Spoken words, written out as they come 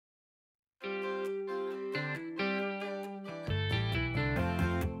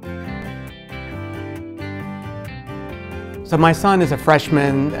So my son is a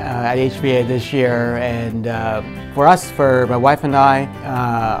freshman at HVA this year, and for my wife and I,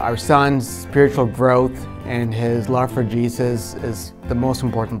 our son's spiritual growth and his love for Jesus is the most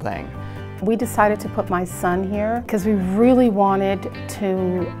important thing. We decided to put my son here because we really wanted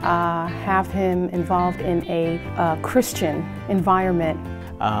to have him involved in a Christian environment.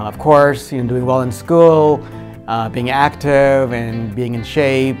 Of course, doing well in school, being active and being in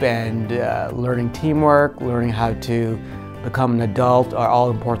shape, and learning teamwork, learning how to become an adult are all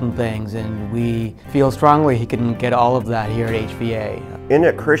important things, and we feel strongly he can get all of that here at HVA. In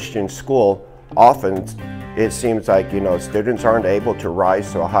a Christian school, often it seems like students aren't able to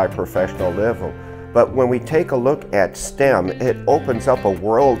rise to a high professional level. But when we take a look at STEM, it opens up a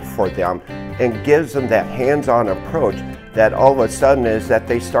world for them and gives them that hands-on approach that all of a sudden is that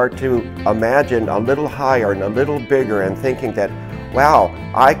they start to imagine a little higher and a little bigger and thinking that, wow,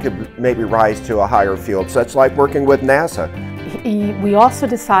 I could maybe rise to a higher field. So it's like working with NASA. We also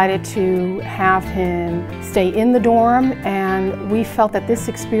decided to have him stay in the dorm, and we felt that this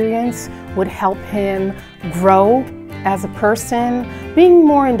experience would help him grow as a person, being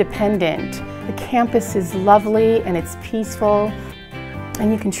more independent. The campus is lovely and it's peaceful,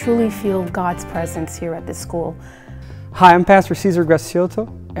 and you can truly feel God's presence here at this school. Hi, I'm Pastor Cesar Gracioto,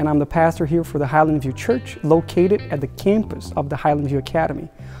 and I'm the pastor here for the Highland View Church, located at the campus of the Highland View Academy.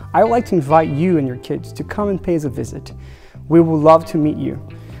 I would like to invite you and your kids to come and pay us a visit. We would love to meet you.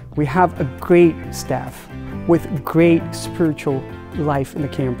 We have a great staff with great spiritual life in the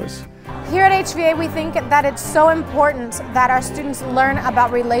campus. Here at HVA, we think that it's so important that our students learn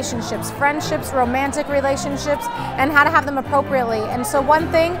about relationships, friendships, romantic relationships, and how to have them appropriately. And so one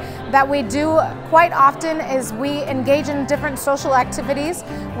thing that we do quite often is we engage in different social activities.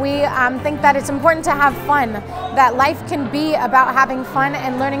 We think that it's important to have fun, that life can be about having fun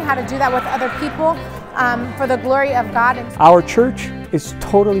and learning how to do that with other people for the glory of God. Our church is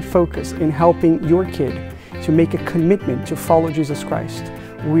totally focused in helping your kid to make a commitment to follow Jesus Christ.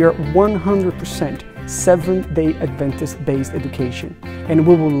 We are 100% Seventh-day Adventist-based education, and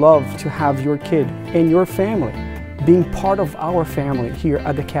we would love to have your kid and your family being part of our family here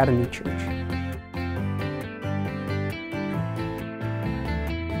at the Academy Church.